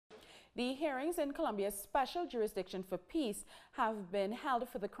The hearings in Colombia's special jurisdiction for peace have been held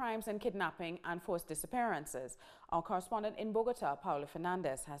for the crimes and kidnapping and forced disappearances. Our correspondent in Bogota, Paola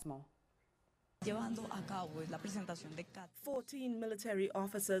Fernandez, has more. 14 military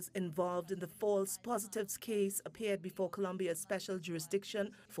officers involved in the false positives case appeared before Colombia's special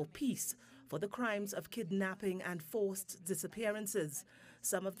jurisdiction for peace for the crimes of kidnapping and forced disappearances.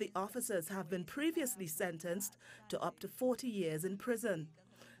 Some of the officers have been previously sentenced to up to 40 years in prison.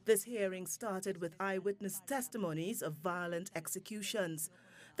 This hearing started with eyewitness testimonies of violent executions.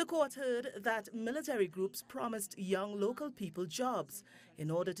 The court heard that military groups promised young local people jobs in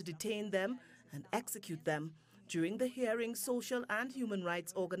order to detain them and execute them. During the hearing, social and human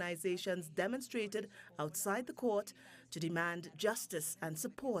rights organizations demonstrated outside the court to demand justice and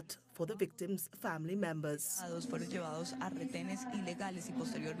support for the victims' family members.